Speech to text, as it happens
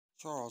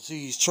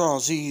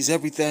Charlesease,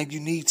 everything you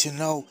need to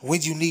know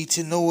when you need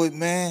to know it,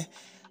 man.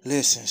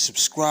 Listen,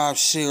 subscribe,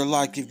 share,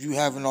 like if you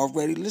haven't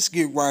already. Let's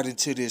get right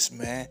into this,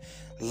 man.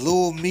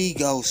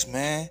 Lilmigos,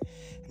 man.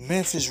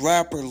 Memphis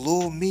rapper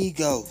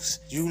Lilmigos.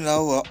 You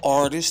know, an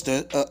artist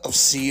of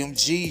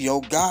CMG,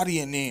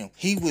 Yogotti and them.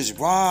 He was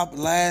robbed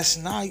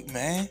last night,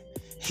 man.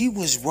 He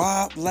was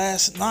robbed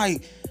last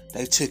night.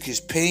 They took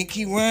his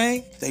pinky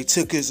ring, they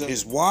took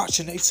his watch,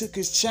 and they took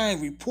his chain.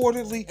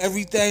 Reportedly,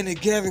 everything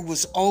together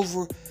was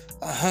over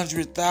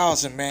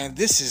 100,000, man.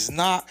 This is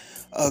not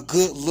a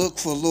good look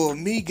for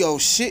Lilmigos.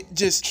 Shit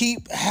just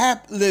keep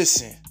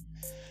listen,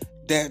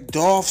 that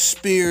Dolph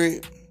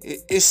spirit,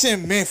 it's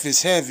in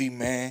Memphis heavy,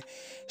 man.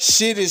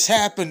 Shit has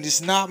happened. It's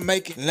not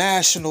making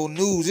national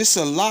news. It's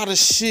a lot of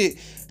shit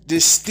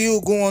that's still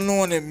going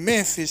on in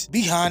Memphis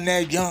behind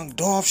that young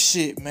Dolph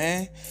shit,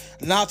 man.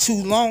 Not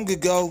too long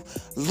ago,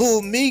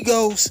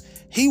 Lilmigos,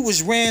 he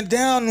was ran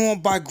down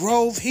on by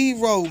Grove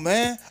Hero,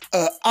 man.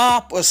 A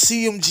op of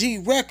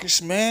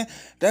cmgrecords, man.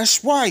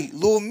 That's right.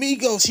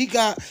 Lilmigos, he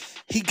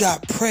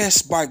got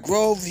pressed by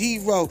Grove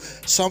Hero.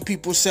 Some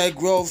people say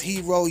Grove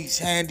Hero, he's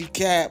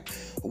handicapped,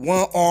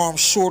 one arm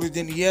shorter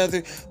than the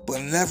other,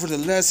 but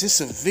nevertheless, it's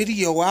a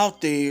video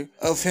out there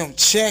of him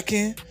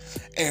checking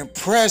and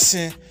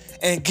pressing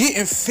and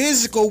getting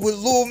physical with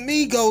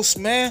Lilmigos,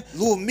 man.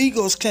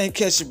 Lilmigos can't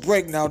catch a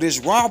break now. This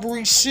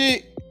robbery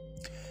shit,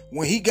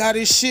 when he got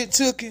his shit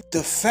taken,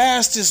 the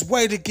fastest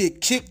way to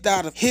get kicked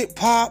out of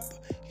hip-hop,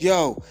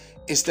 yo,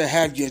 is to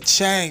have your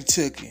chain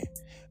taken.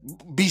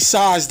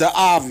 Besides the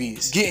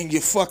obvious, getting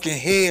your fucking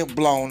head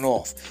blown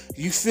off.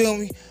 You feel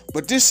me?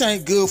 But this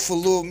ain't good for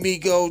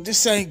Lilmigos.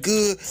 This ain't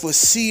good for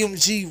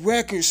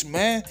cmgrecords,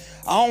 man.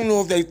 I don't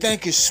know if they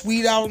think it's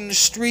sweet out in the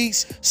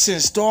streets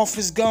since Dolph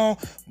is gone,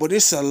 but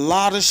it's a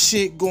lot of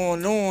shit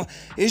going on.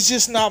 It's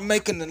just not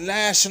making the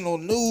national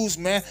news,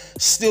 man.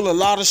 Still a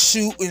lot of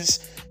shootings,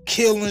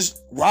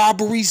 killings,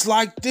 robberies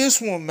like this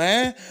one,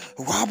 man.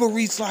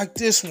 Robberies like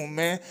this one,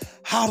 man.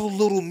 How do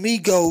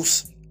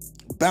Lilmigos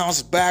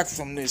bounce back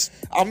from this?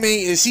 I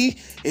mean, is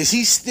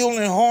he still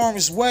in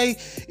harm's way?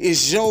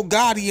 Is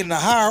Yogotti in the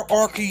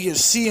hierarchy of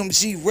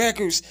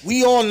cmgrecords?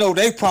 We all know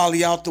they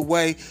probably out the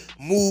way,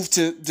 moved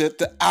to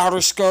the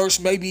outer skirts,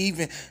 maybe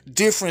even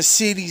different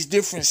cities,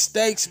 different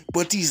states.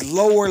 But these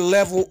lower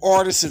level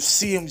artists of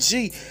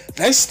CMG,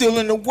 they still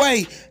in the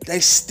way.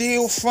 They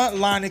still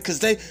frontlining because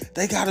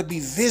they gotta be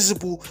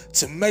visible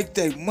to make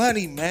their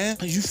money, man.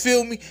 You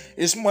feel me?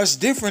 It's much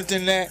different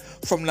than that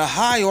from the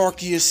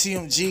hierarchy of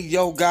CMG,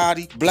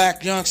 Yogotti,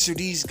 Black Youngster,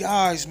 these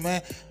guys,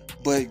 man.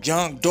 But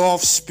young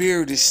Dolph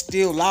spirit is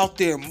still out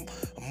there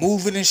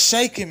moving and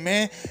shaking,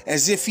 man,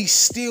 as if he's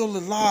still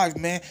alive,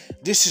 man.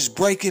 This is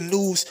breaking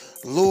news.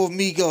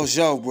 Lilmigos,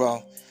 yo,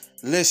 bro.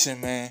 Listen,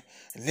 man.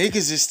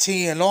 Niggas is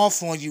teeing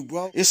off on you,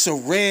 bro. It's a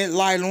red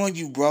light on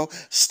you, bro.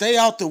 Stay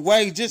out the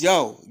way. Just,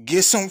 yo,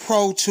 get some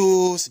Pro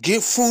Tools,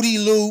 get Fruity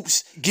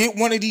Loops, get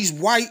one of these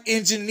white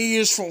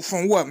engineers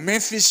from what,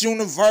 Memphis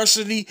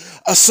University,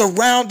 a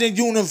surrounding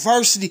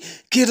university.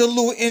 Get a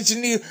little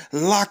engineer,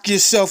 lock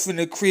yourself in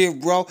the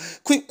crib, bro.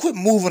 Quit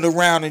moving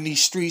around in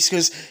these streets,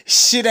 because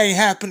shit ain't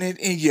happening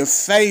in your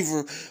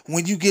favor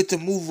when you get to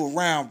move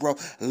around, bro.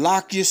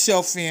 Lock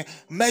yourself in,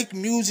 make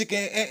music,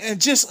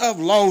 and just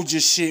upload your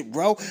shit,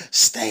 bro.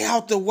 Stay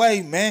out the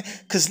way, man,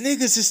 because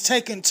niggas is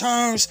taking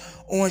turns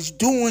on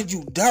doing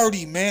you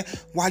dirty, man,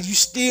 while you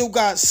still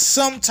got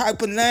some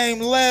type of name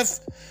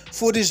left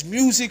for this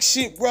music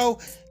shit, bro.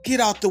 Get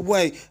out the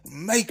way.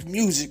 Make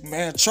music,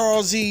 man.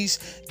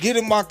 Charlesease, get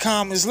in my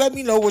comments. Let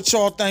me know what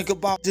y'all think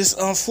about this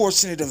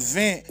unfortunate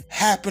event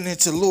happening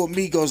to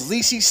Lilmigos. At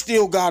least he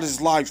still got his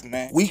life,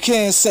 man. We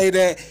can't say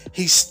that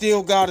he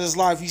still got his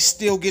life. He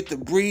still get to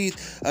breathe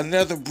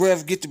another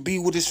breath, get to be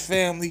with his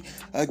family.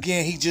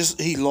 Again,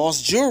 he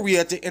lost jewelry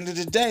at the end of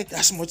the day.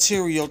 That's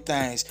material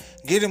things.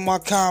 Get in my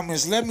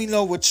comments. Let me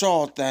know what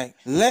y'all think.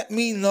 Let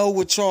me know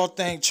what y'all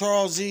think.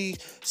 Charlesease,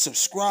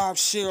 subscribe,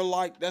 share,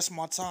 like. That's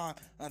my time.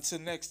 Until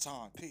next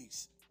time,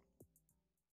 peace.